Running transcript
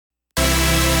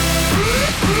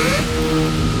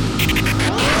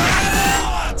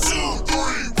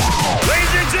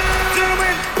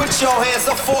Put your hands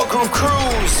up for Groove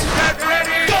Cruise. Get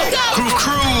ready. Go. Groove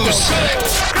Cruise.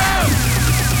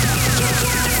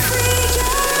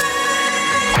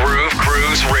 Groove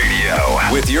Cruise Radio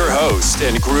with your host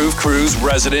and Groove Cruise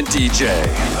resident DJ,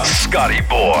 Scotty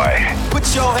Boy.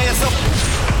 Put your hands up.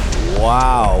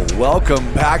 Wow,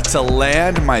 welcome back to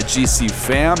land, my GC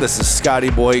fam. This is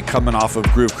Scotty Boy coming off of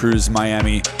Groove Cruise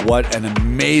Miami. What an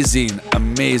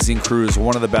amazing cruise.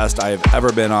 One of the best I have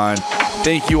ever been on.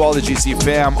 Thank you all the GC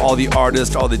fam, all the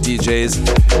artists, all the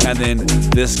DJs, and then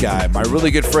this guy, my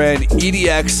really good friend,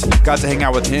 EDX. Got to hang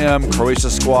out with him, Croatia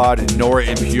Squad, Nora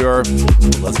Impure.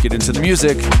 Let's get into the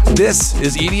music. This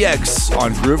is EDX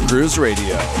on Groove Cruise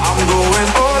Radio. I'm going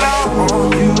all out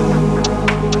on you.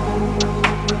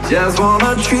 Just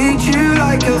wanna treat you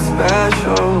like a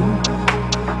special.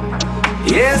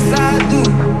 Yes, I do.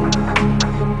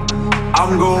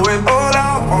 I'm going all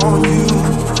out on you.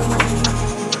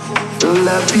 So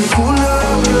let people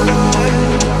love your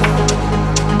life.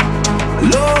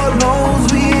 Lord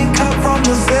knows we ain't cut from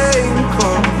the same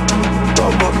cloth,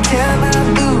 but what can I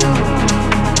do?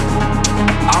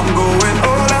 I'm going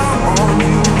all out on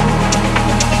you.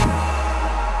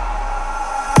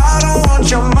 I don't want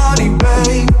your money,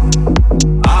 babe.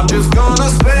 I'm just gonna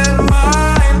spend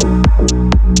mine.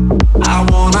 I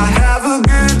wanna have a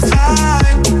good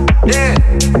time, yeah.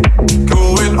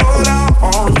 Going all out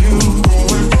on you.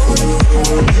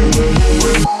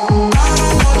 I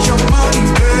don't want your money,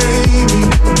 baby.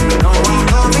 No, I'm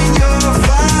loving your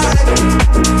vibe.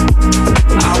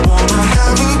 I wanna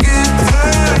have a good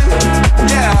time,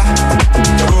 yeah.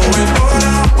 Going all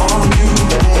out on you.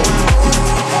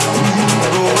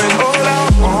 Going all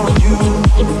out on you.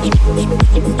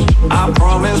 I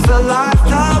promise a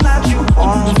lifetime that you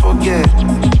won't forget.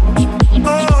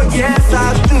 Oh, yes I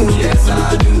do. Yes I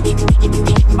do.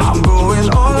 I'm going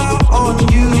all out on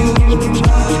you.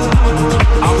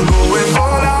 I'm going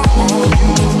all out on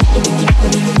you.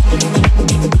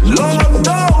 Lord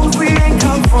knows we ain't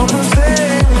come from the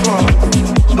same cloth,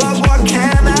 but what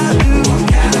can I do?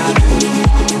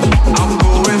 I'm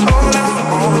going all out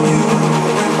on you.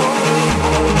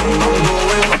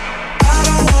 I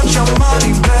don't want your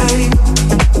money, babe.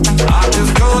 I'm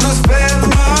just gonna spend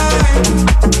mine.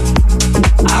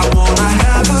 I wanna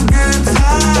have a good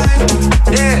time.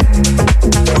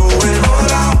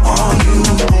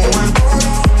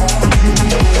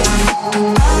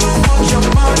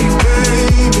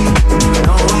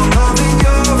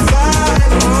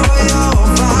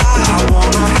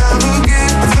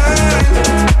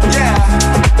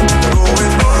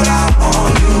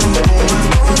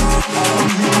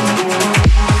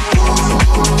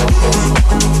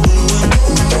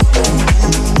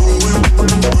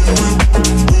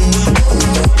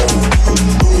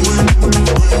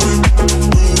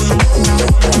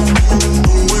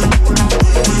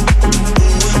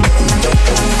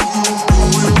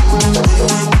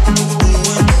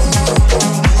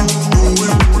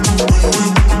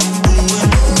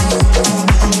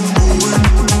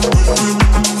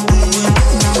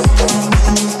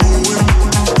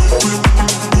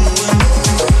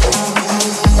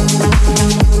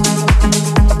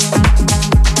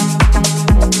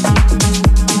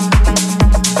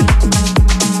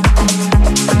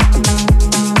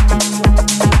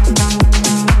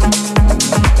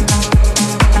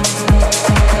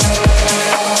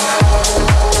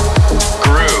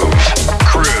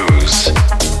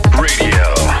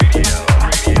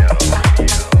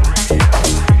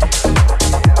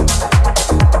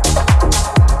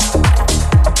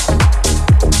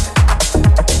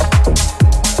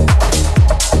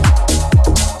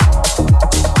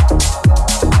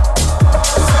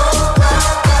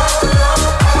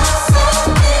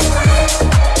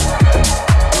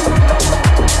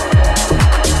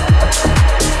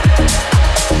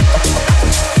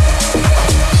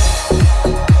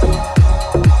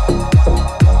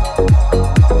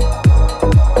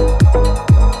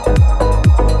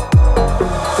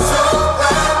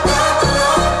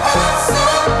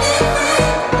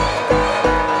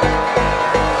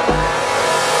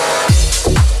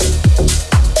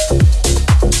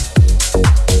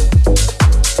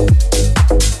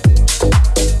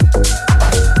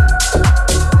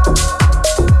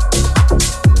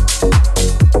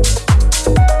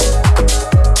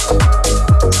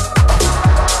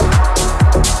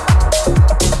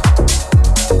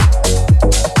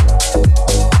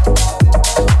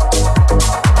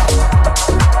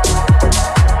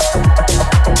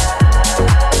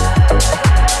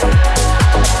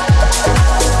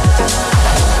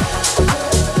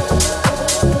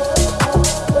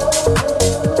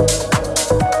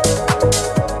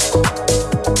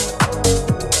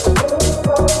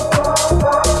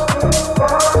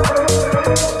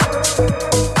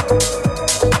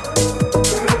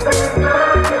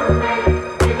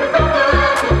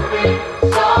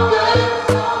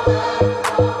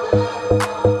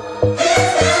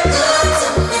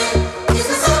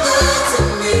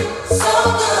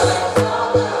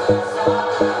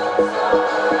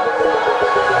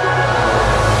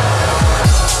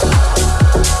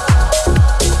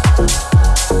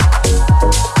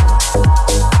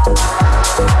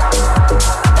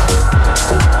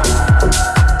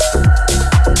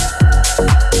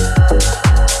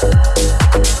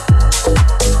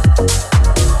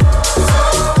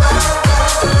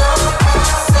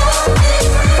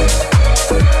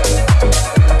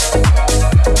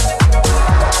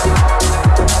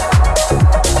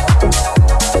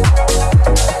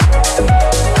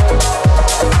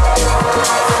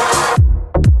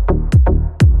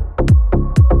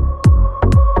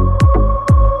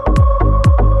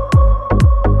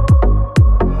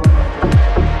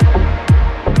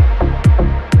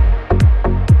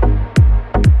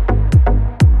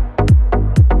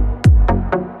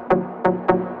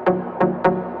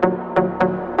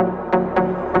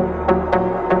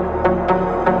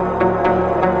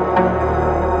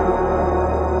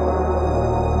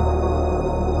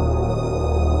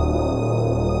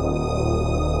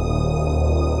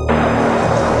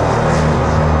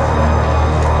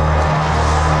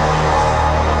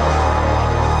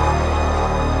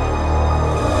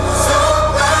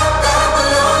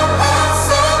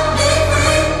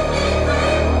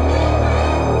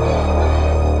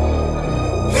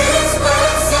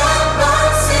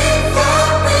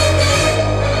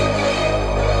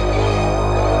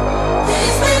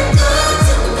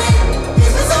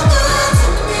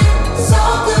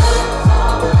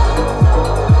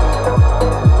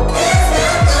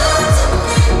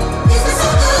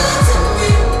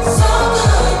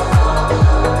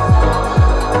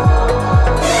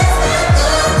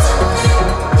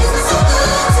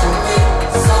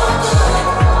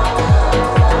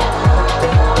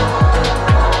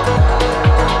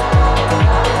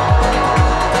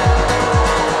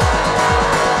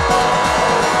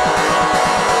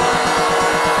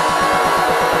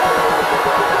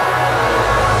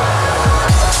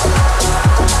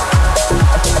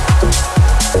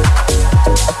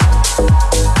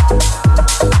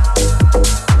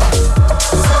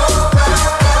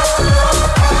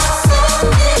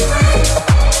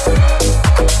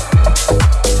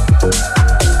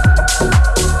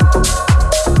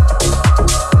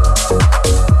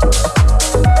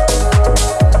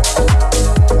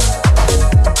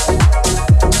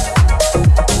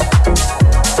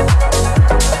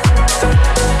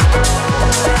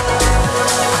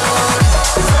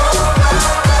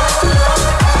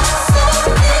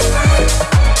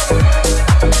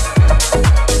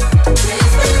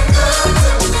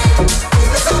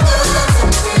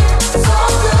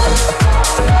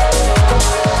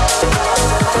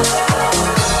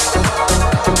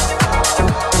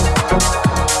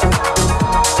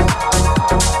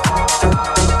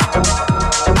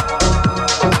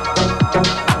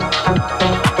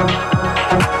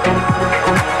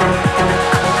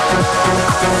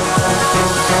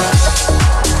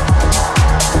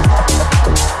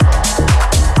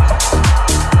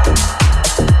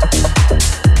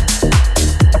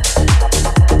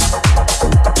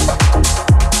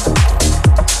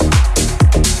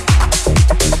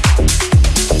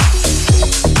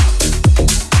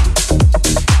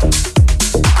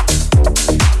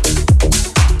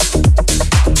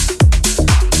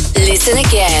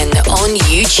 on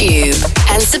YouTube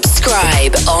and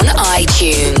subscribe on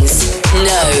iTunes.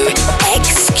 No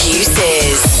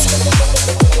excuses.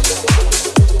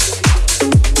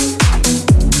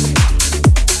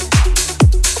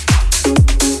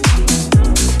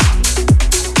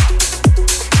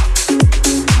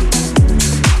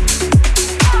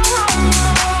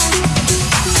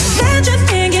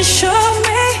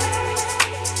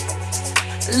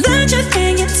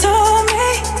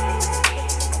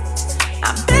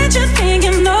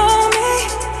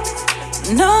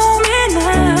 Know me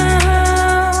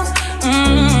now.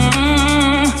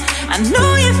 I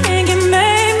know you think you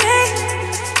made me,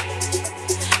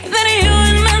 that you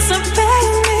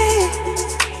emancipate me.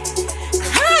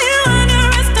 How you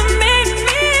underestimate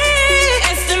me,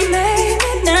 estimate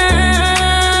me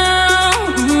now.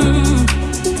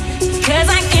 'Cause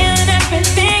I give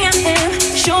everything I am,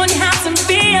 showing you how to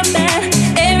be a man.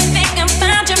 Everything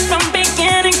about you from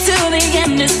beginning to the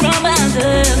end is from my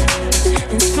love.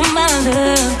 It's from my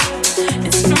love.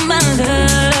 It's from my love.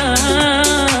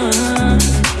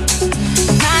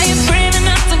 Now you're brave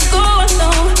enough to go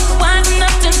alone, wise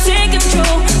enough to take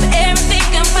control. But everything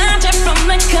about you from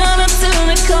the cover to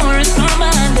the chorus from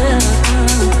my love.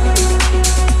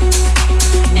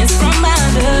 It's from my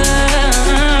love.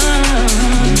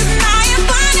 Now you're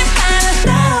blinded by the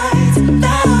lights,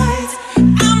 lights.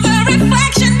 I'm the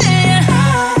reflection in your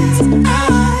eyes,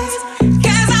 eyes.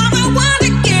 'Cause I'm the one to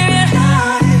give you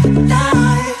life,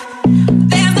 life.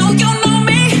 There's no you know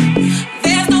me,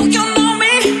 there's no you know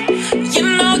me. You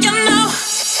know, you know.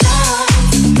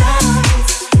 Lights,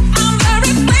 lights. I'm the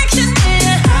reflection in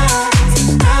your eyes,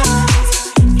 eyes.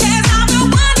 'Cause I'm the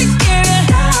one to give you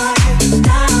life,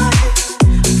 life.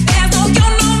 There's no you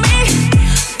know me,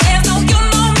 there's no you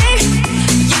know me.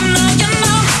 You know, you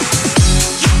know.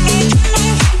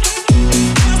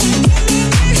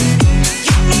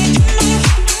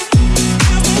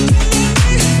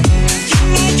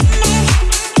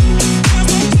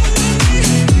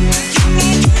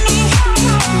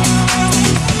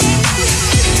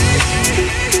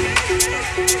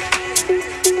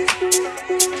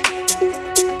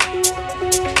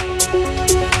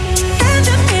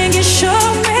 Everything you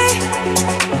showed me,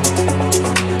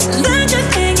 learned you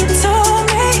think you told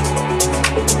me.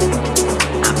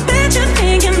 I bet you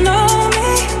think you know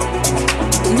me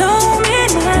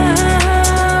now.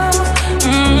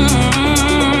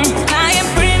 Now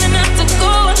you're brave enough to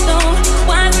go alone,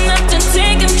 wise enough to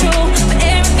take control. But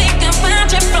everything about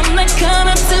you from the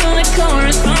cover to the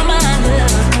chorus from my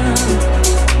love.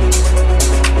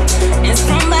 It's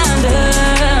from my love.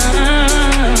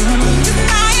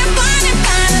 Now you're blinded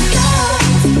by the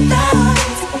lights,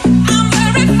 lights. I'm the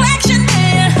reflection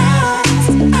in your eyes,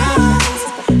 eyes.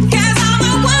 'Cause I'm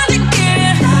the one to give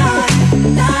you life,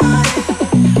 life.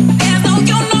 There's no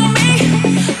you know me,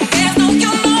 there's no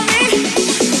you know me.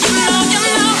 You know, you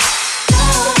know.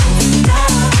 Lights,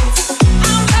 lights.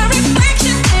 I'm the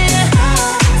reflection in your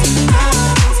eyes,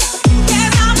 eyes.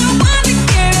 'Cause I'm the one to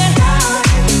give you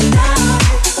life, life.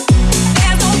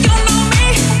 There's no you know me,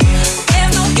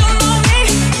 there's no you know me.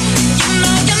 You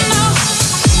know, you know.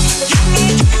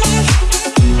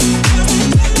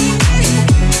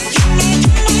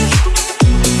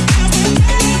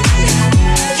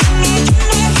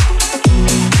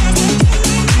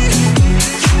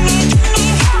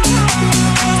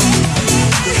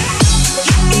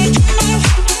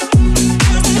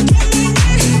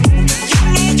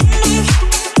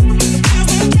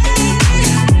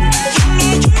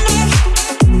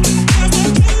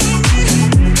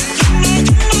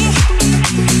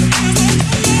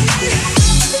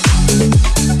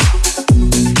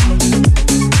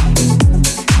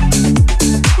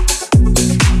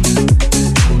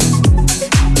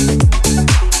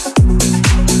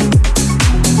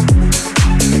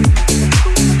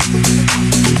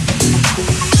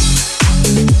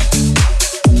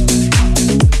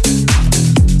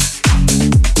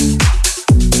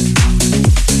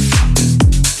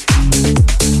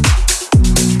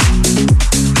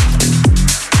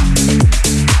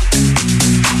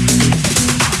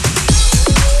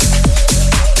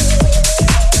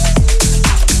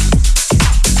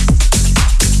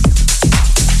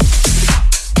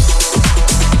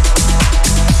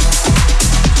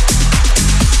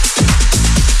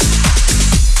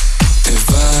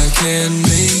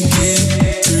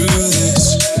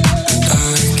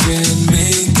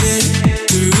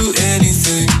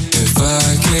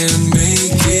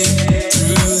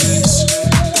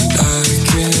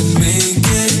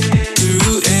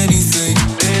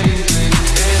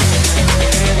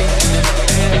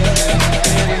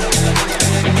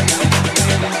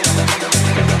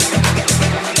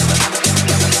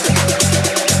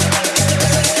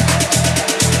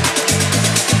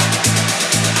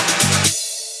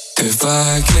 If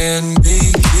I can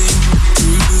make it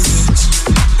through this,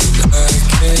 I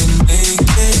can make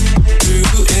it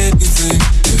through anything.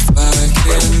 If I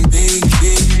can make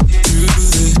it through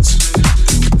this,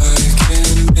 I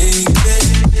can make it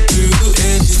through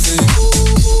anything.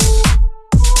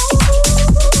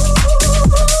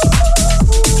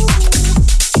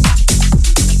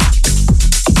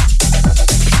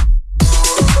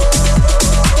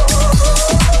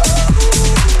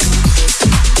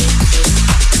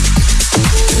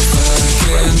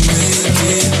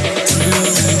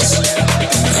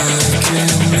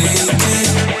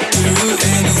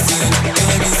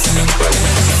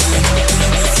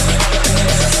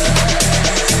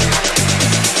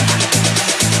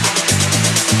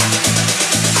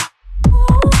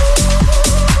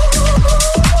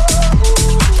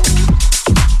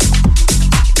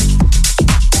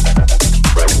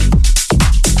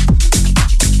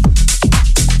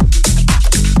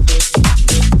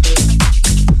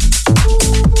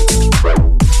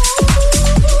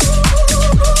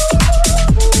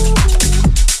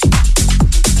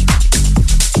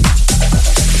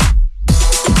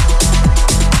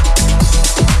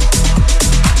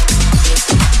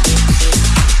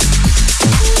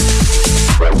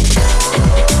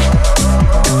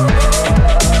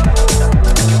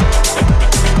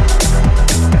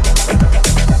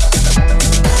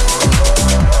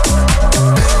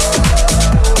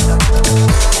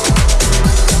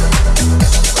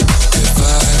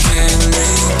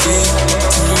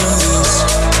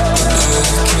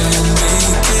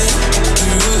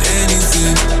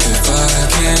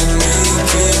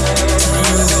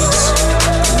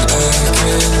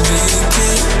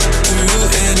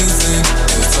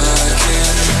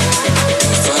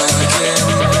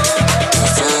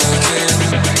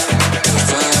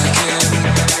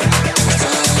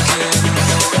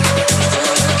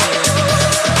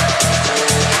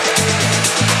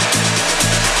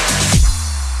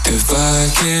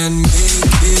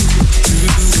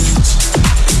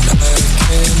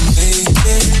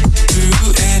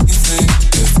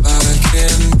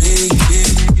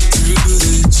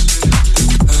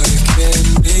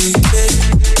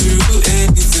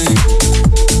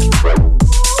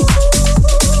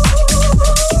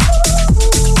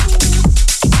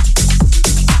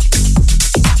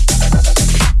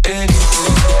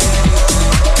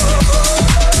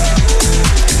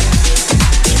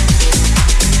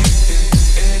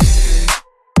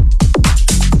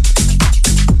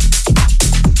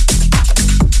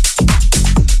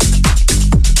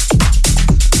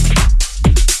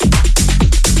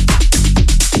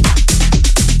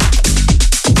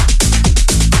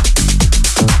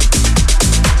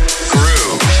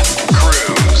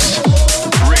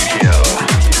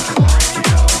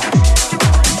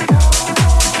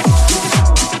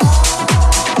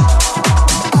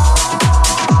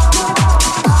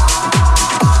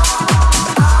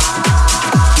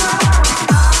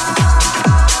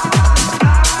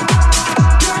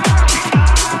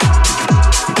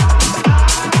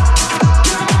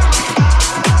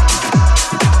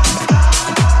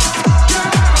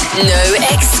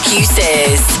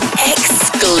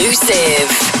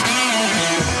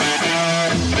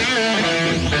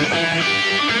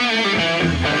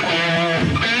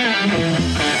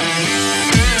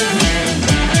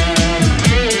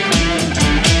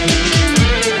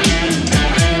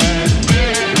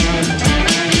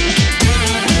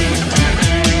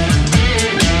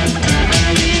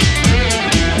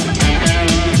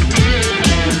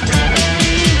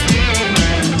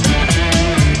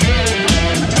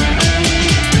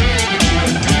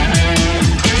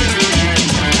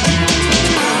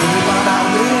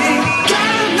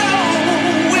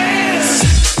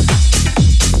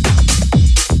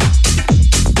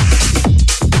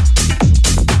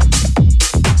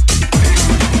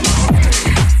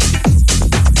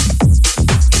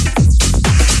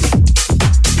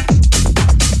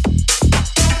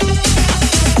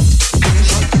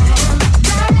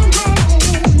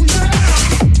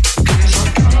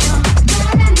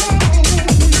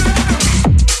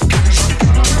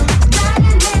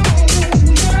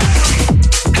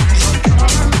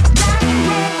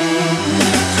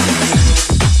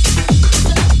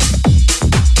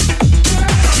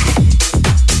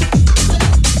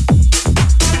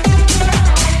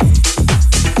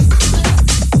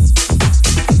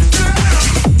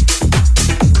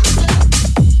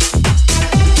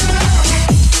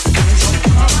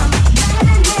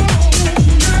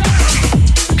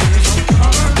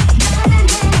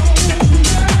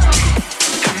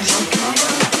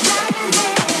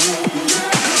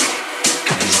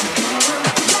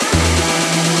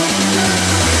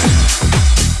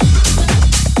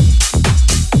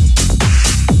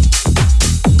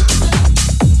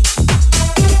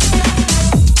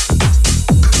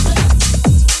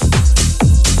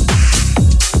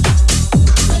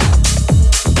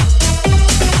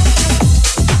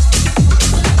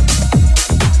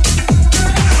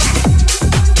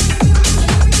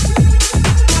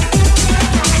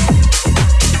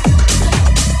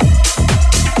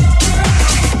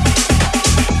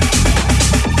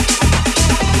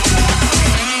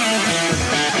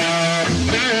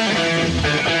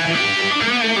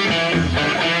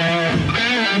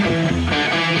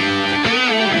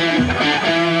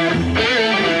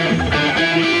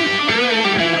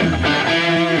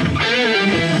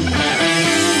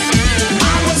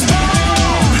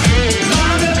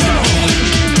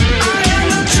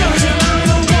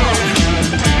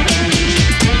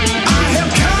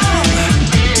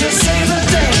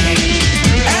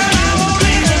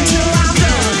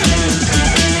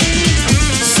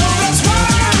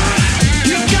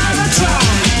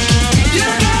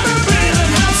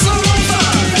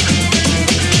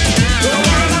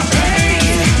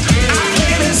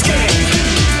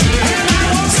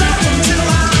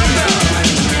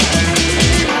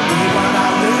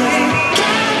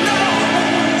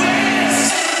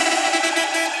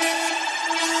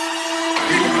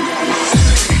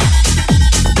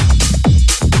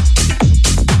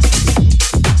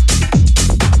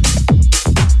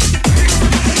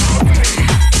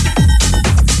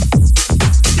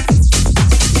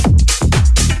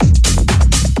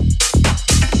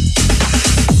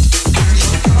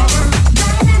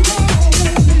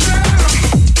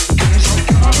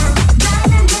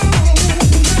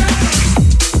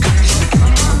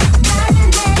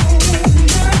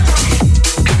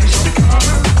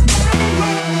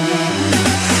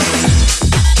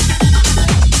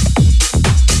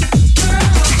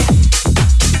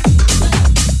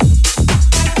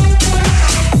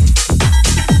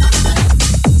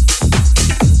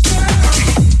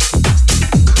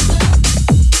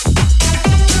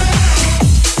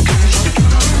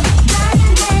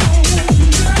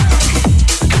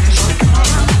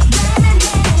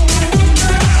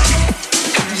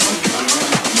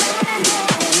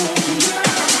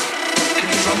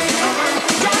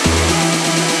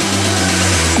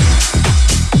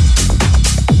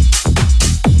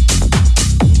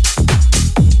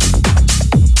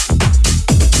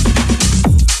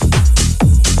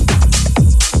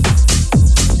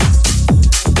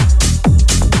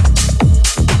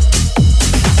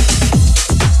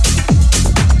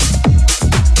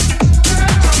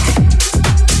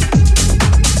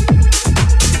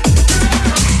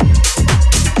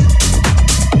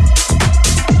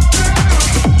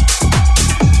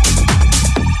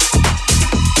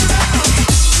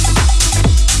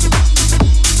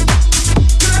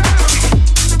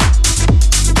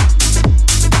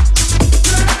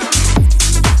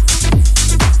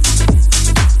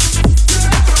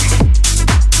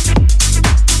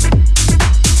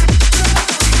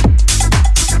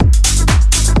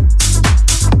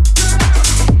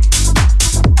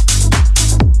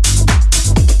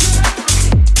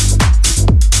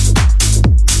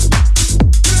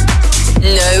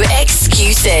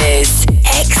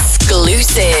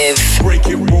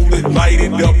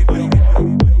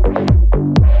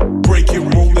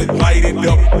 it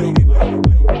up.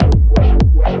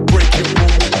 Break your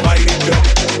rules, light it up.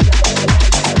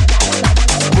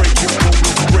 Break your rules,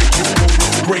 break your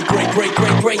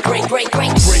rules, break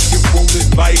your rules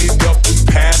and light it up and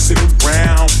pass it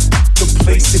around. The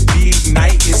place to be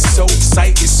ignite is so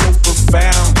exciting, so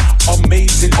profound.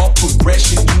 Amazing, all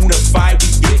progression, unified, we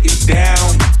get it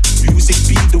down. Music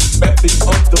be the weapon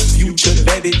of the future,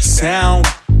 let it sound.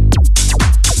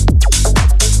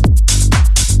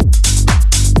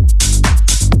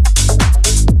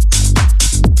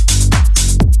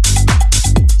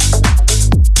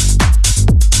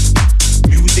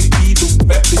 Music be the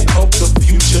weapon of the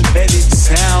future, let it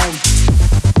sound.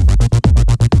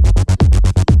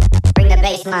 Bring the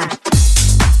bass line.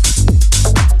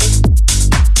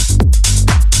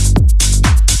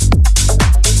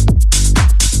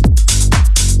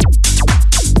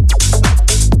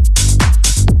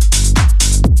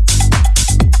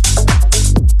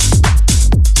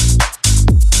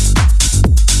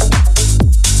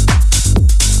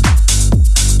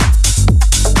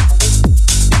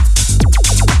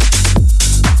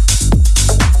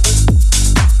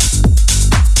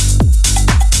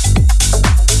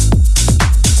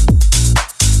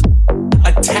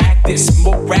 This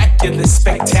miraculous,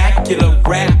 spectacular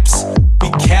raps. We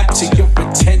capture your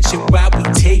attention while we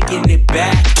taking it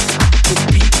back. The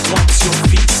beat bumps, your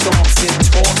feet stomps and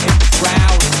talking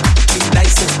proud.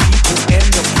 Unites the people and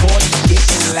the party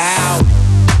getting loud.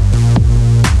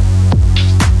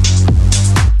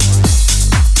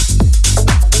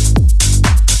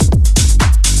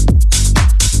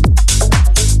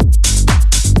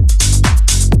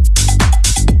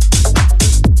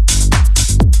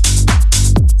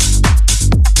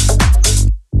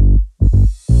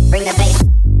 Bring the bass.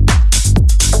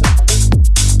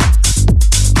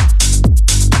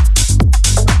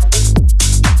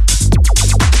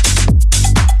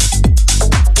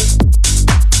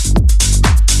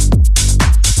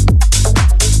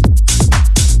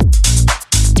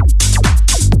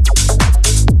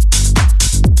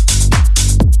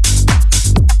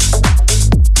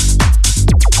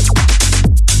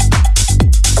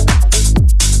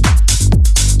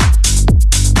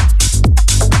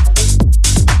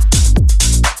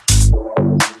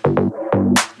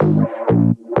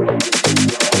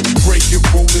 Break your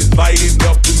rule and light it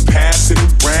up and pass it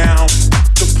around.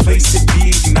 The place to be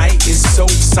ignite is so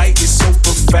exciting, so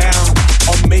profound.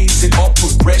 Amazing, all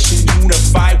progression,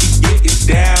 unified, we get it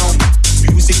down.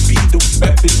 Music be the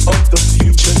weapon of the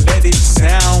future, let it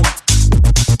sound.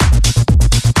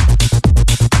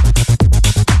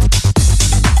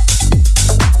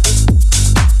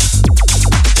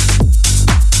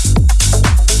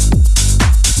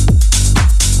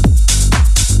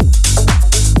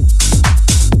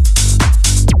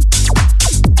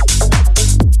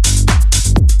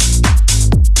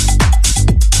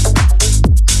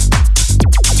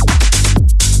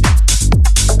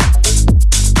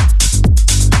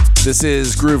 This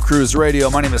is Groove Cruise Radio.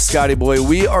 My name is Scotty Boy.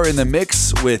 We are in the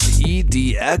mix with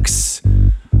EDX.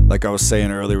 Like I was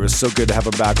saying earlier, it was so good to have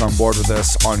him back on board with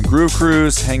us on Groove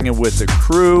Cruise, hanging with the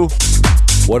crew.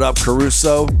 What up,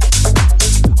 Caruso?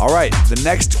 All right, the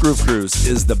next Groove Cruise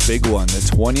is the big one,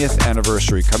 the 20th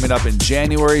anniversary, coming up in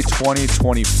January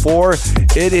 2024.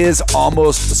 It is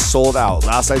almost sold out.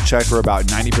 Last I checked, we're about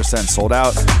 90% sold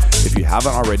out. If you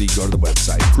haven't already, go to the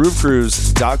website,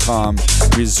 groovecruise.com.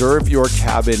 Reserve your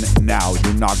cabin now.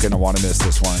 You're not going to want to miss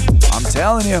this one. I'm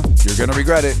telling you, you're going to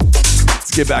regret it.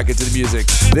 Let's get back into the music.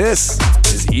 This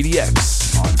is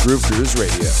EDX on Groove Cruise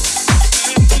Radio.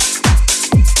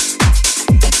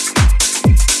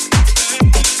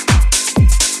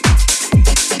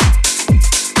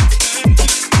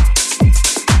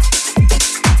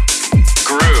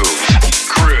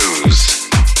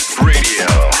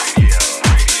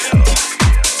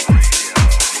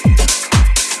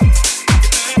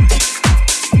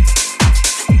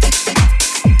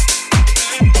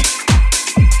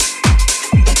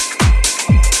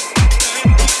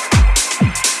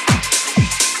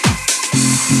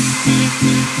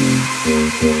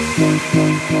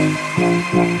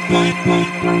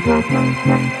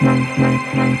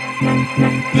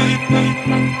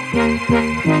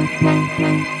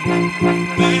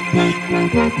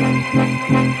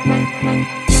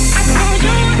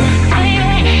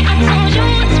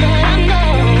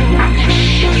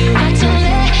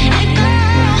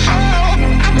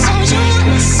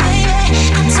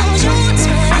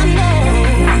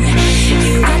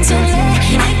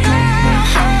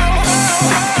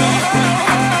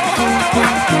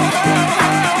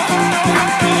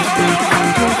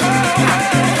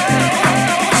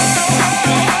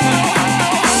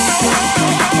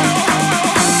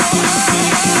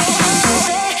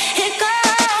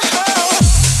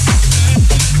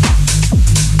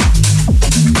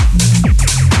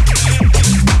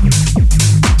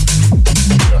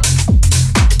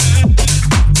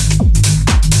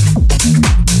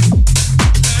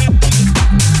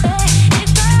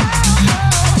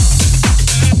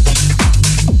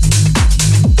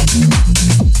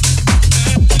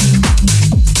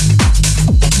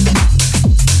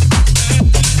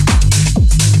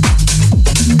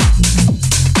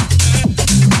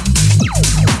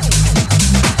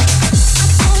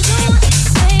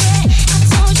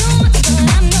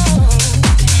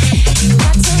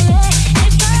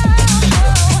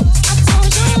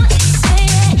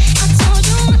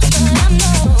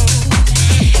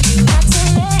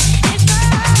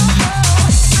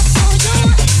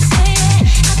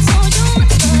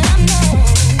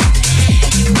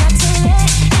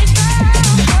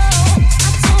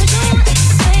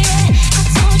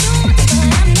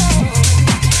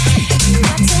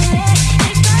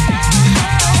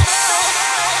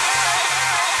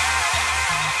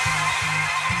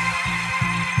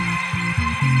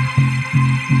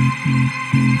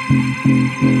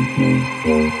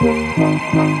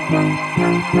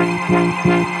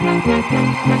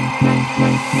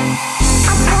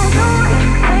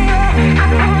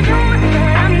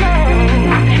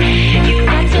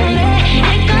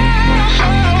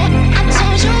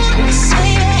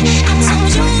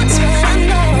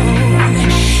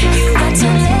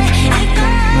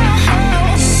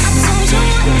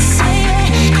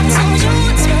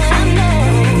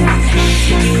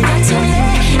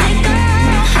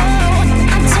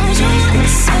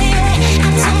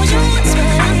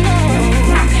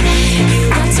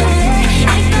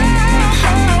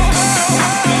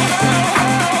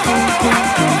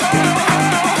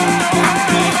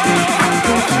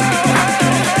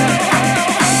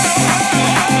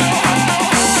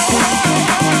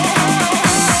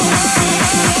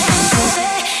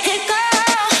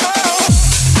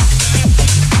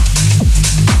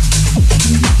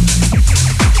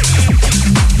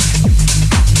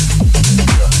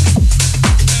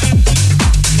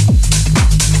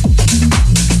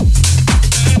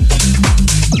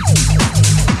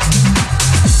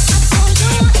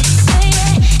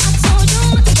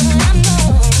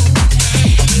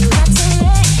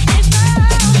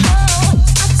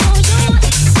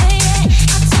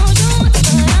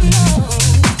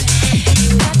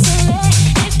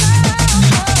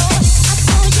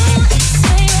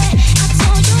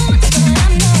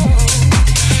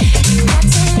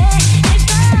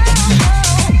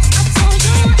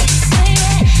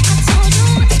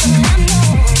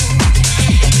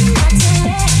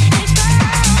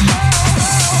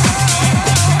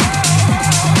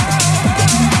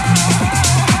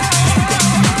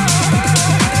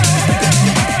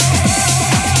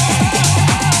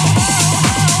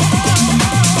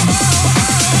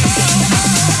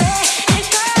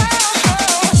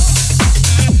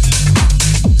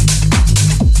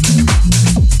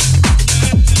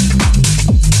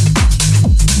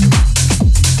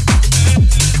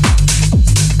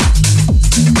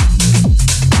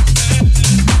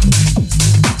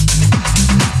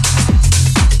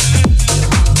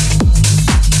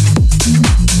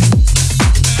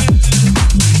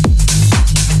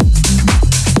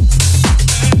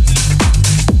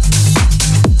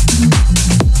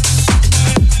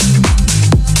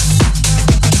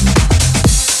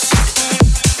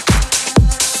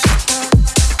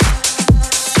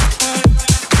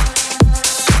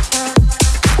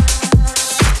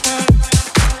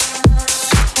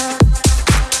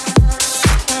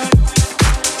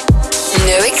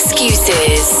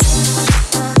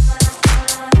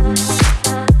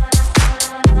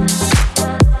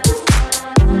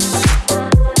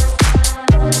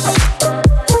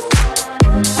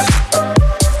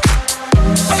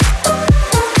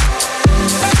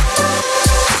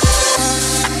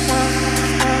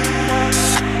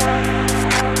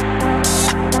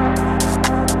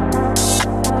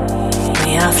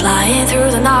 flying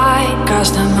through the night,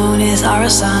 'cause the moon is our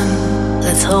sun.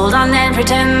 Let's hold on and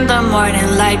pretend the morning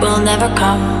light will never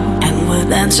come. And we'll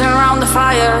dance around the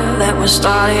fire that was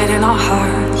started in our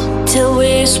hearts, till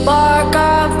we spark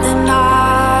up the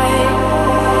night.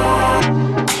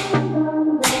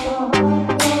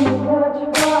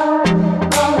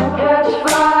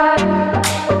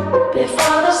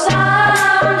 Before the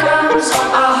sun comes up,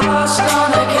 our hearts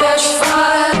gonna catch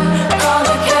fire,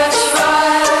 gonna catch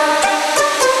fire.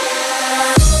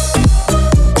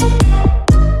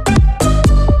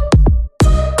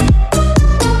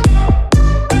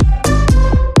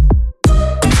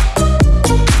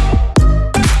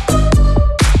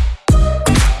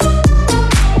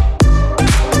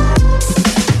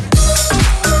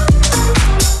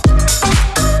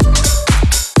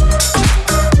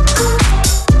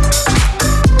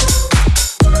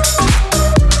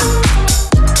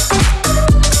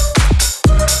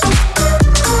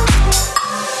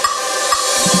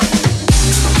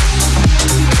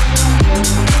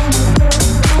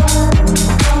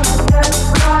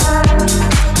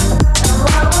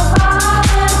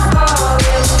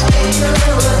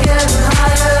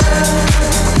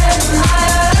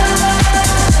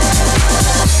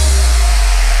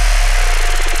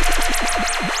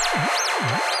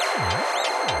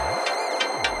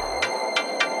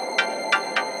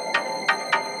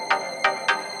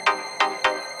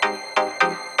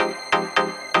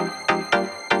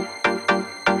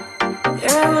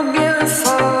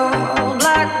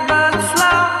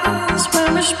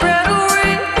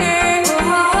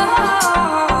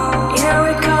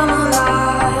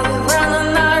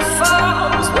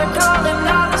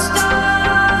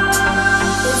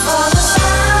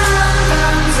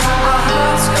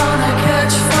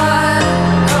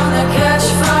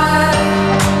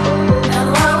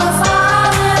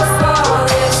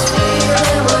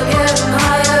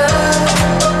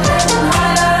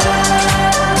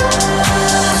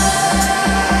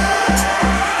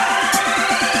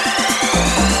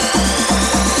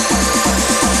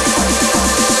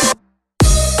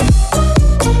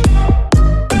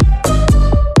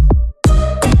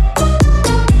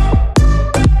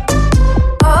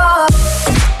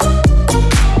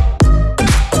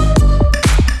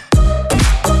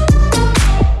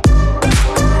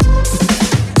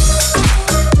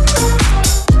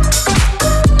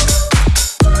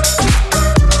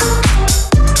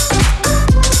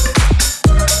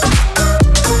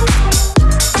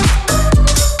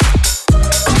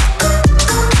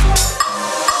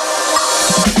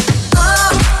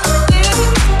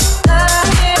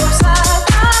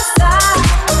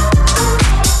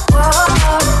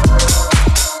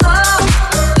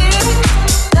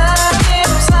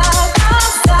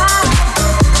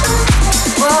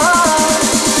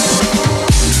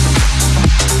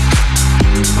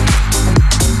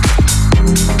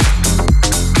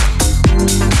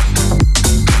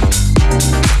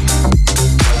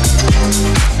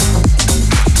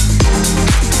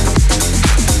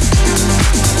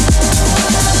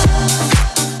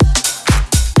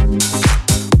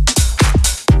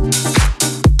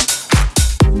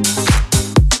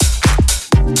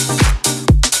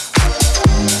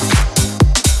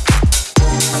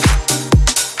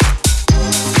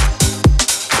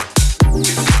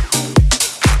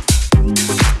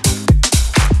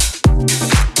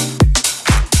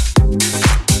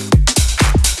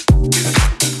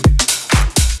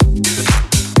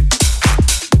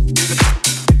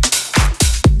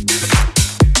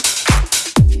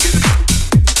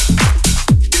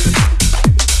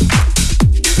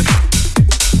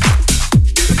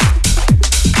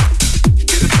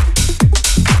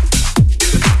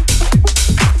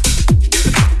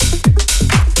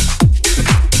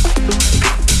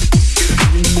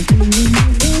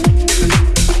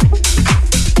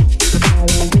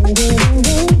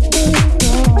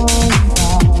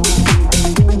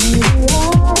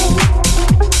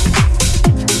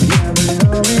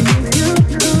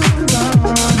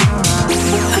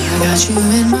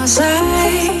 my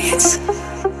sights.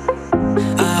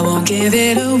 I won't give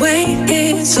it away,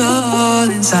 it's all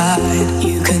inside.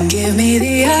 You can give me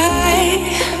the eye,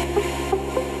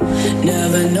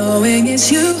 never knowing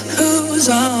it's you who's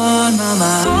on my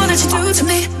mind. All that you do to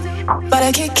me, but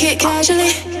I kick it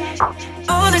casually.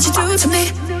 All that you do to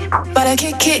me, but I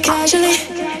kick it casually.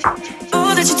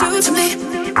 All that you do to me,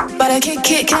 but I kick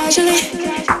it casually.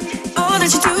 All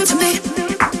that you do to me,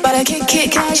 but I kick it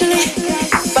casually.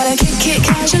 But I kick it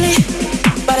casually.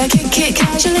 But I kick it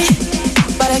casually.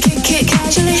 But I kick it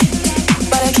casually.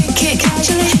 But I kick it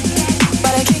casually.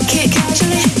 But I kick it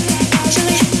casually.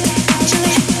 Casually,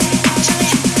 casually, casually,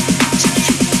 casually.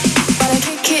 But I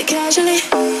kick it casually.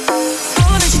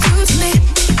 All that you do to me,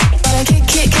 but I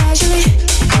kick it casually.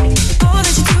 All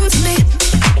that you do to me,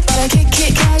 but I kick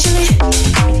it casually.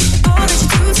 All that you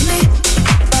do to me,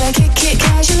 but I kick it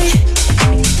casually.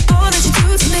 All that you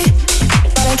do to me,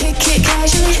 but I kick it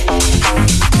casually.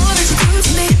 All that you do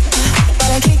to me, but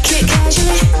I kick it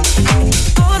casually.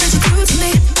 All that you do to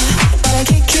me, but I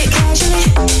kick it casually.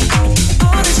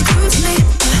 All that you do to me,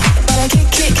 but I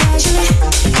kick it casually.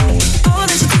 All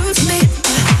that you do to me,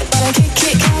 but I kick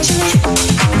it casually.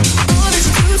 All that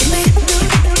you do to me,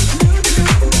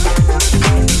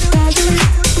 casually.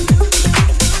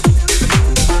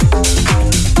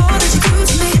 All that you do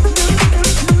to me,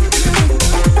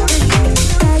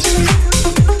 casually.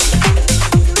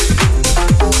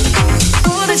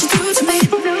 All that you do to me.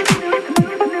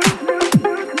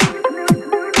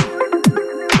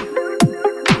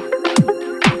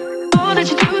 All that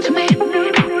you do to me.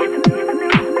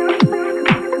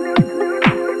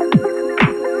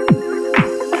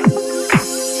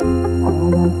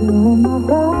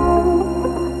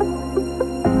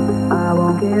 I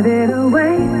won't give it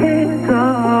away, it's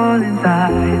all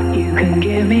inside. You can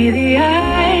give me the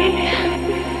eye,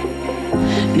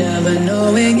 never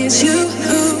knowing it's you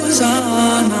who's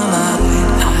on my mind.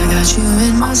 I got you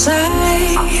in my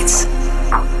sights.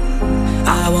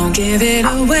 I won't give it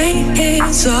away,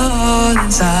 it's all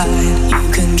inside.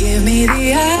 You can give me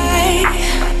the eye,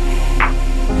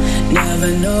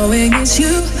 never knowing it's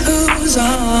you who's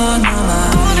on my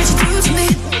mind. All that you do to me,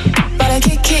 but I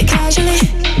kick it casually.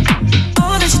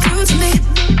 All that you do to me,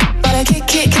 but I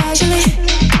kick it casually.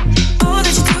 All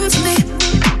that you do to me,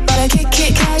 but I kick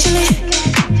it casually.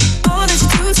 All that you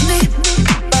do to me,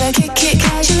 but I kick it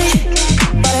casually.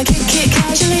 But I kick it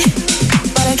casually.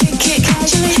 But I kick it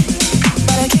casually.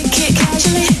 But I kick it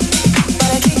casually. But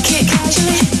I kick it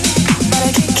casually. But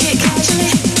I kick it casually.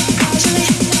 Casually,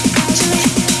 casually,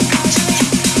 casually,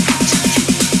 casually.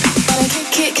 But I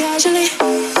kick it casually.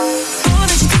 All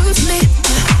that you do to me,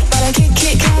 but I kick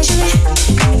it casually.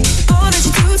 All that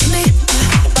you do to me,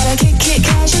 but I kick it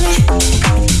casually.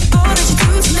 All that you do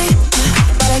to me,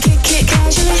 but I kick it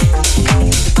casually.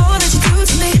 All that you do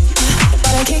to me,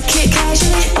 but I kick it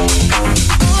casually.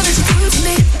 All that you do to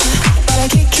me, but I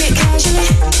kick it casually.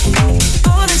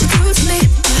 All that you do to me,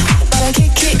 but I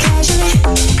kick it casually.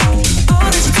 All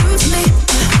that you do to me,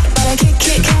 but I kick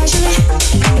it casually.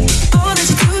 All that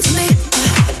you do to me,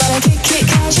 but I kick it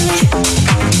casually.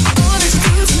 All that you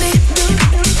do to me.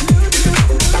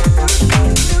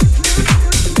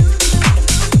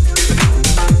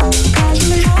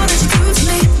 Casually. All that you do to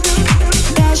me.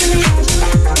 Casually.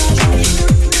 Casually.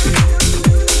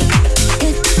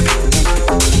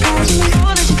 Casually.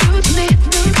 All that you do to me.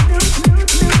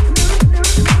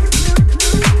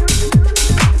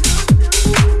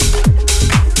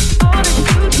 All that you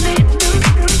do to me.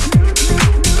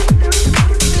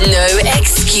 No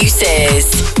excuses.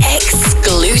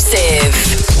 Exclusive.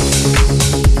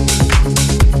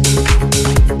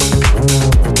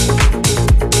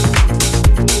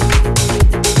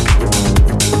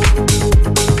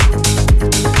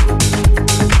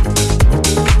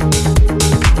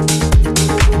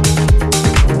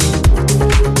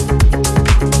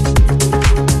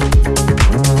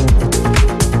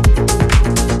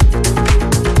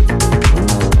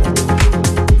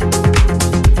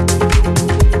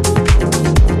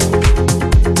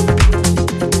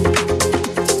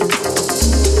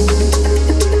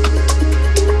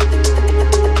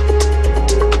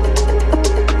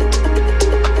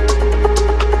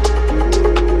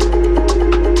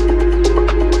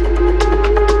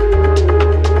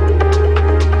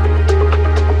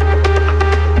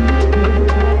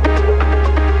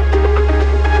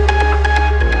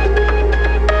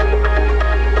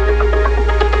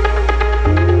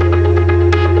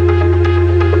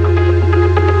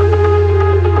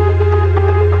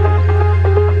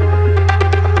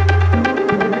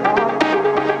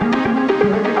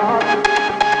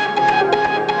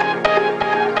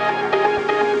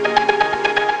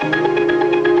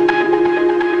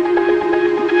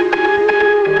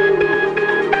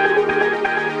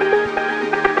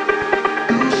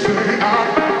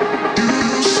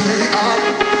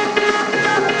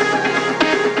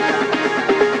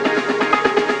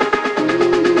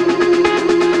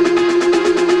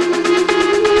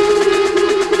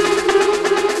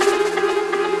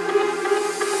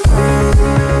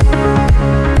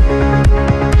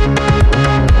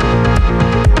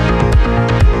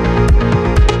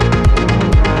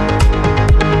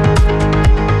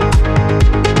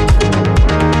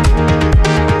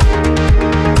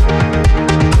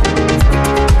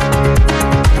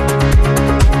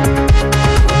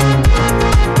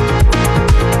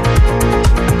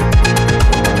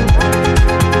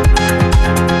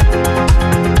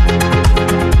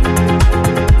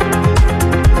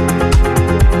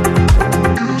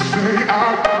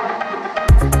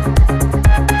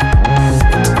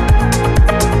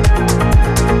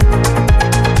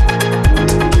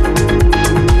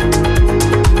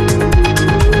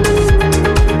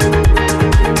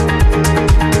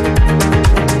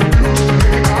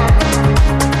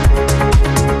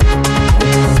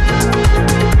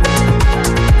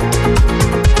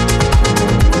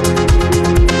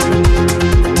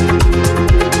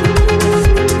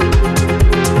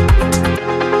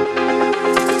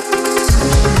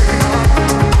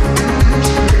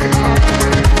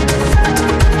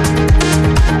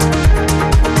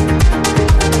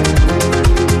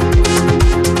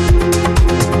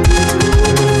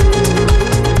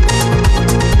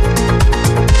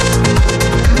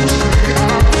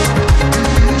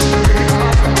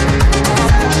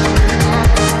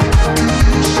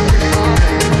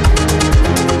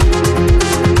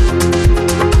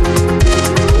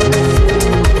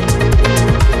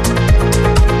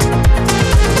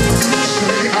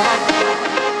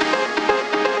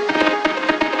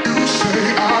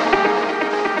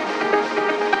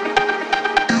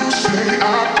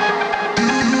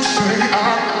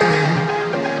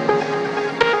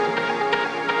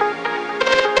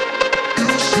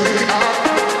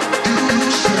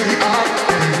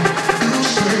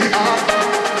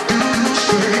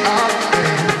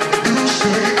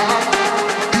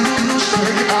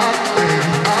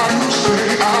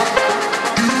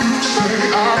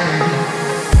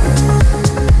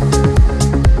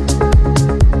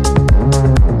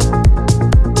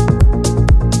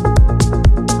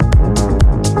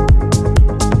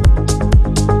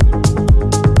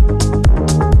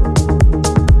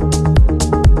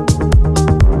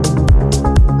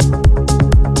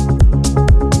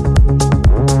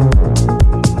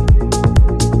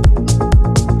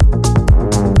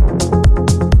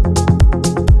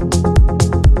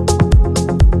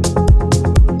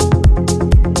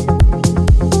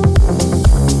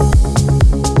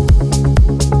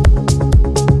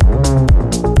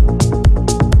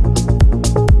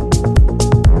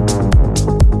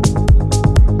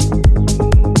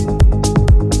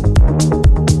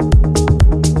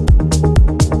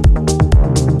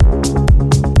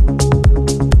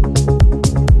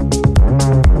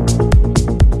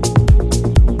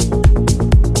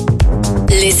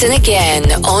 Listen again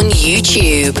on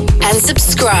YouTube and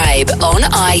subscribe on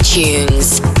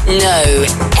iTunes. No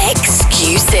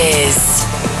excuses.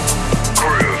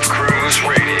 Groove Cruise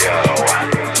Radio.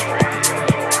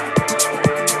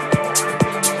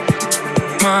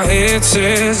 My head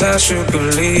says I should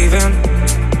believe in,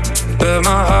 but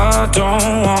my heart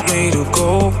don't want me to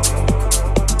go.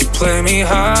 You play me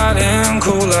hot and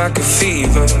cool like a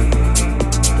fever,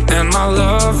 and my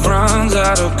love runs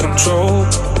out of control.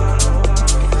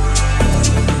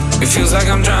 It feels like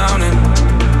I'm drowning,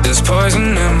 there's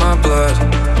poison in my blood.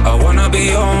 I wanna be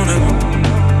owning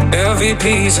every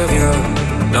piece of you.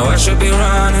 Now I should be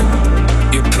running.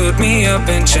 You put me up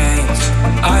in chains,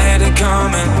 I had it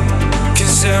coming.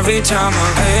 Cause every time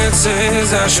my head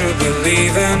says I should be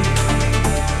leaving,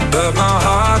 but my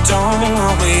heart don't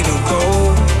want me to go.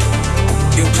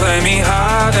 You play me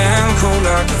hot and cool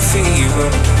like a fever,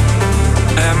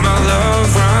 and my love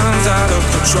runs out of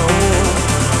control.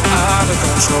 Out of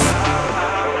control.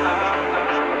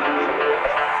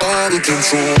 Out of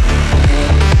control.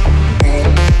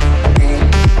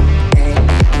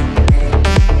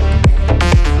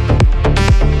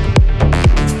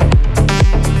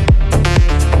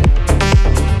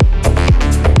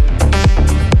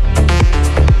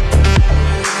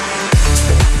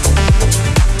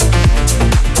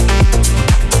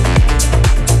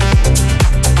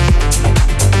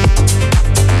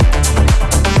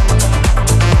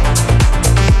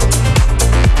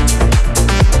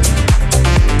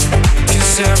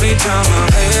 Every time my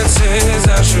head says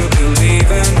I should be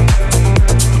leaving,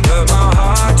 but my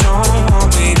heart don't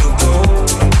want me to go.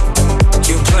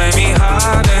 You play me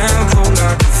hot and cold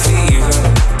like a fever,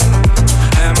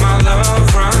 and my love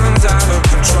runs out of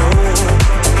control.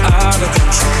 Out of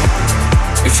control.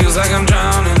 It feels like I'm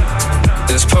drowning,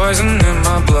 there's poison in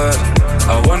my blood.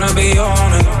 I wanna be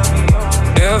owning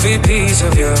every piece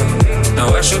of you.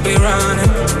 Now I should be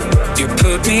running. You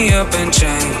put me up in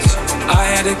chains, I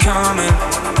had it coming.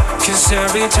 Cause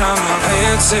every time my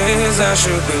head says I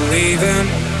should be leaving,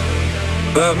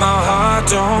 but my heart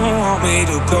don't want me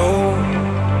to go.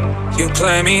 You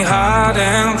play me hot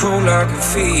and cool like a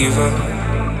fever,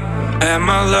 and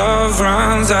my love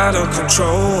runs out of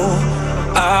control.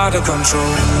 Out of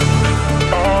control.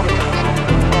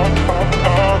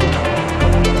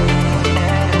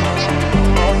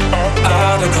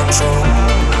 Out of control.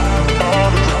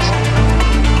 Out of control.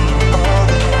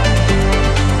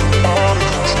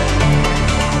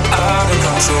 Out of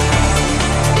control.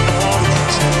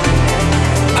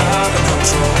 Out of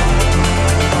control.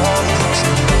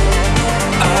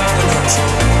 Out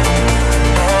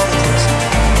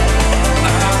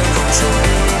of control.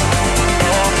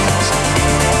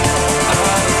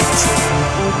 Out of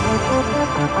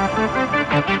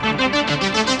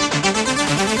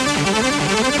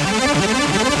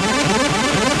control.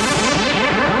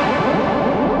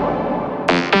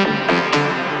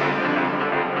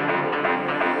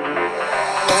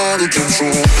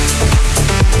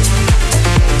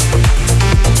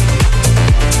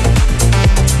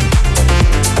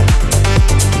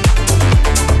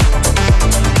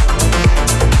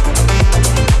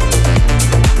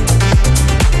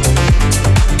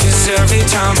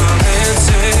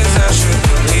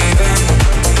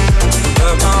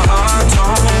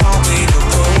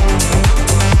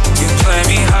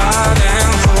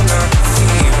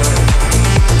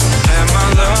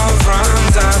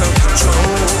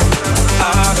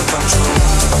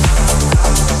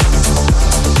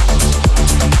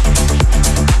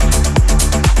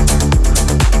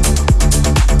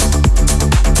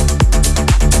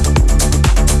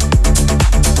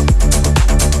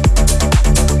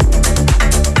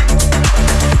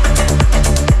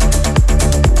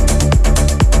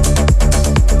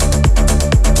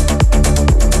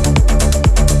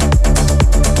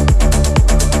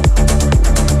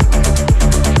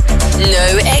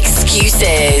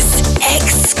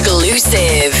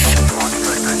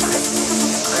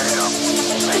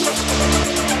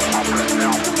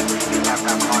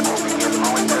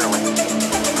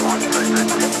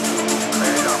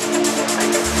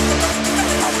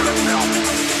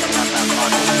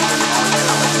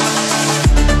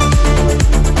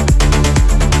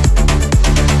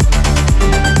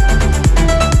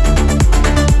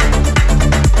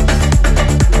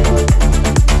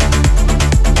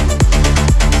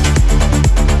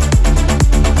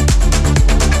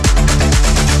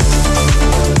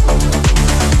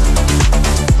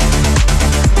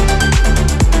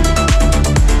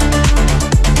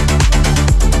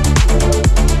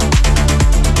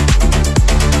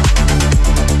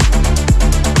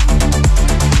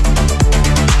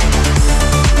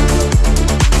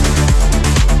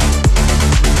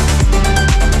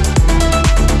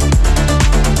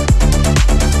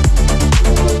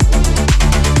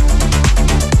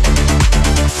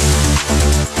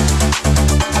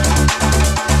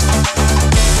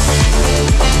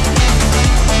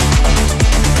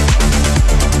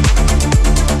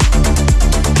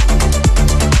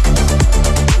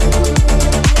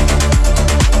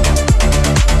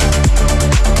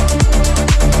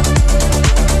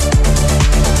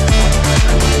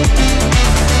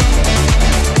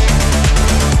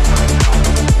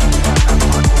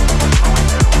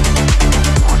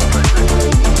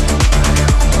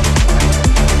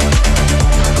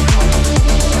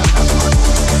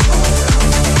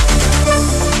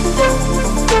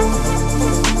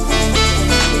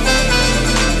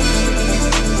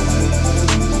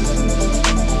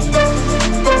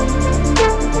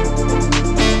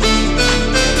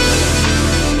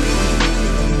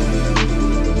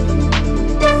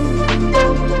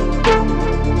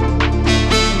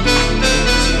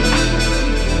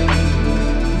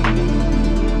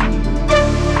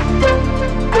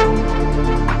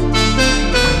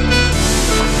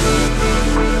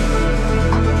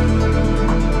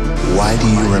 Why do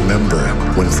you remember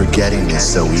when forgetting is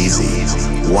so easy?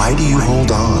 Why do you hold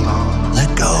on?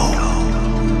 Let go.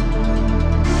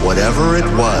 Whatever it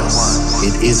was,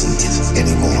 it isn't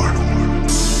anymore.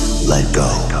 Let go.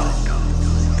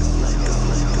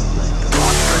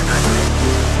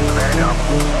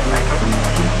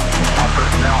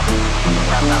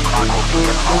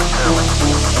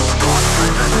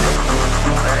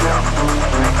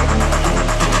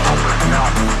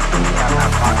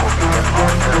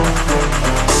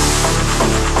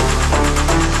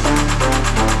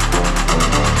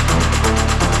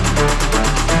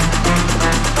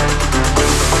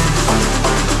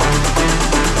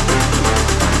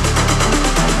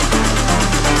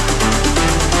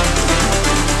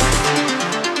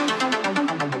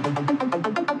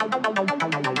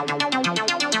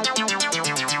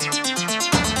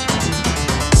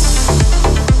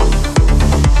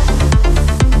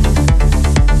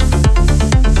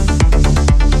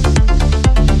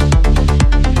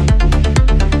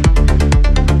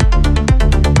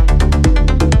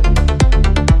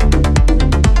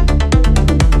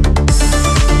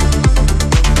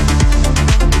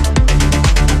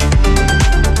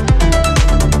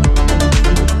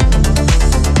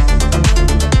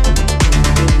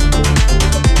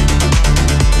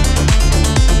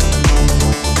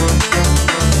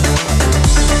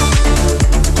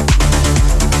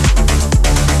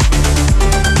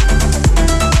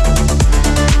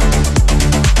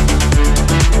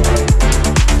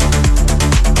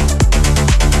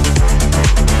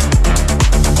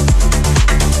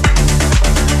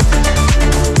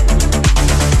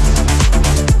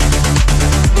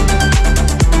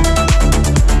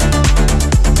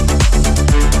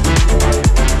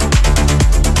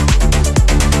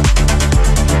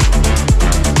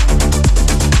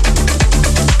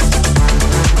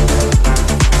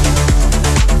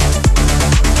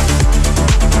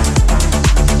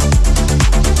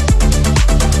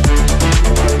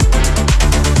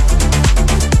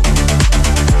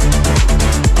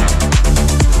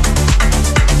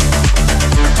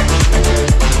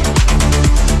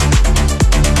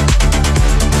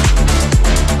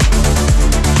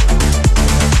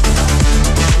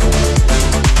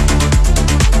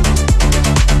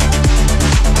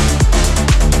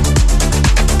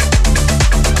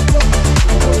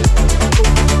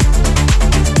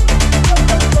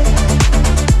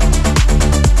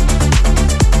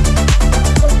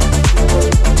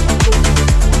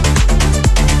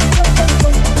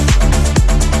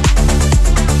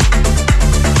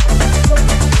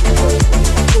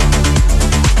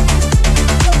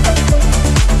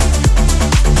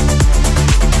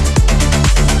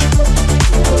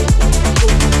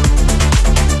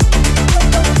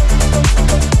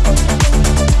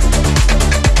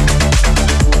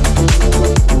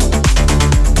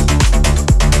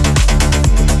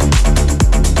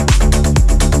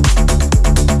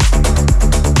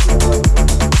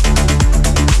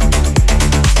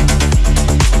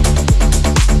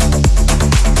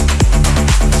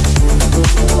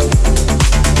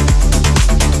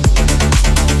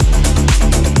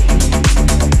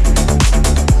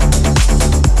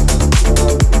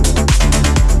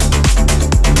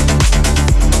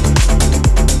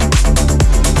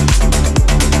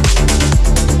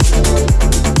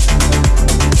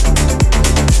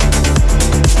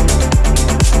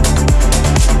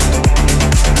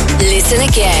 Listen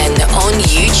again on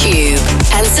YouTube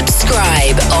and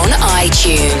subscribe on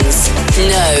iTunes.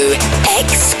 No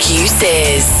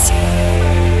excuses.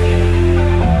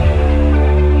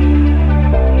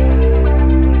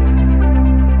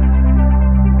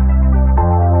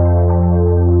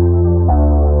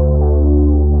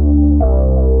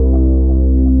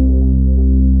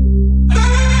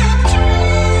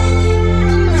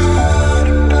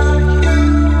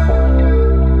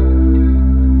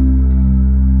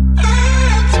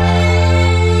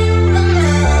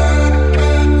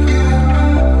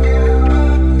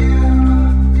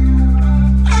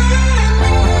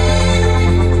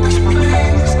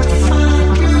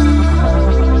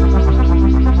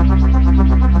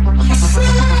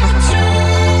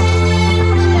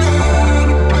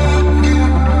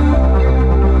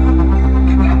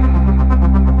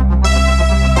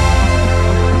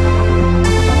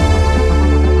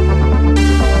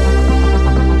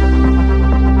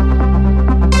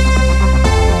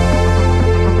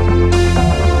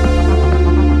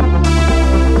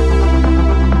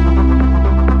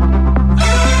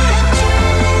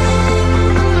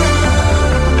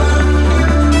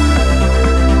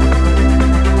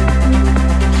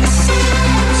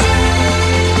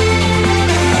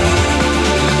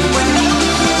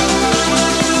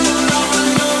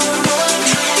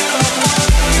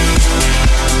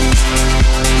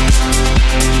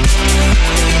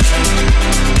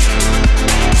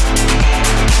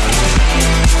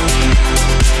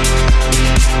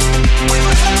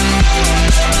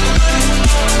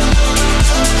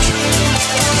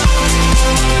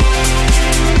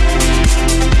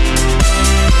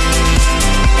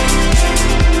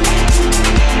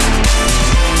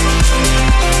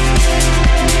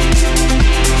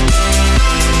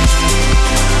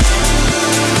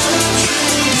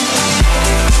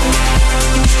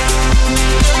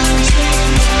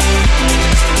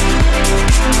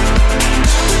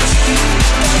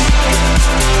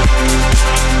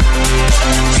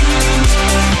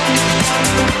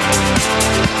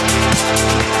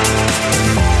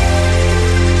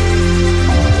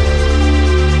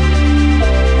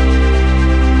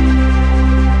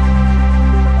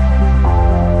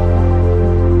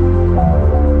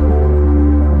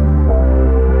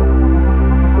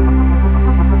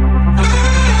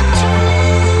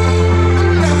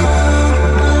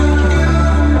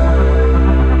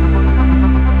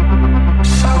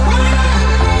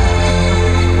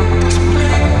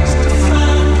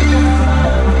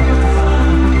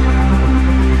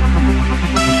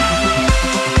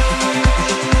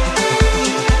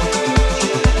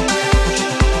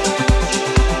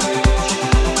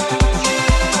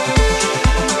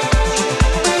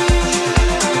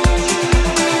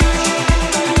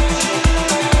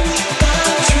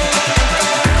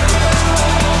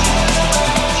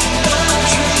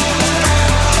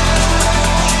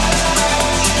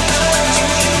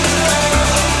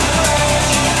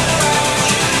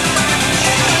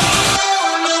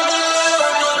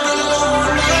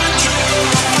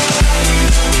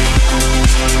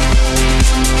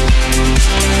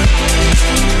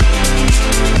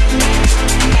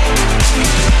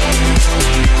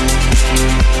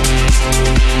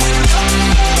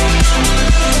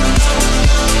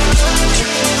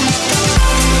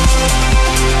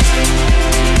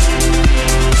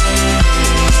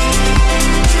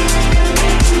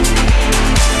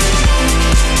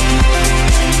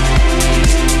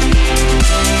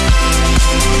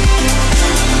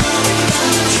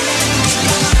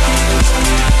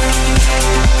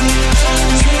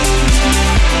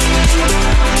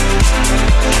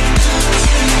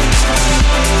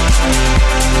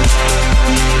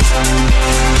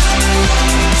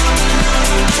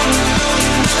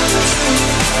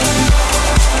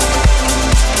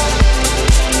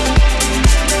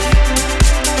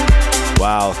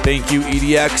 Thank you,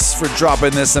 EDX, for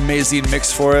dropping this amazing mix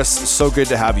for us. So good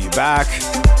to have you back.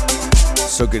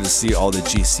 So good to see all the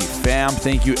GC fam.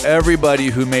 Thank you, everybody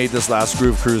who made this last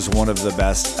Groove Cruise one of the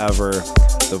best ever.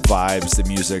 The vibes, the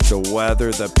music, the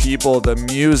weather, the people, the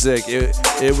music.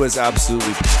 It was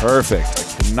absolutely perfect.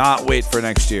 I cannot wait for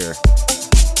next year.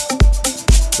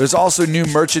 There's also new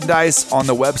merchandise on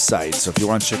the website. So if you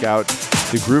want to check out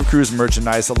the Groove Cruise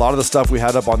merchandise, a lot of the stuff we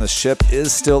had up on the ship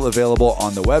is still available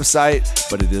on the website,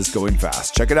 but it is going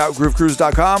fast. Check it out,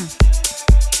 groovecruise.com.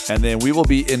 And then we will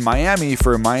be in Miami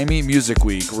for Miami Music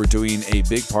Week. We're doing a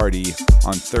big party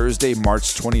on Thursday,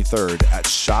 March 23rd at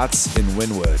Shots in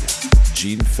Wynwood.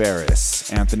 Gene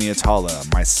Ferris, Anthony Atala,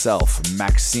 myself,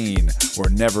 Maxine. We're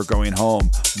never going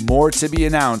home. More to be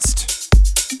announced.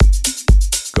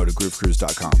 Go to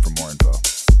groovecruise.com for more info.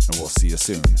 And we'll see you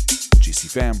soon. GC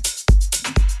fam.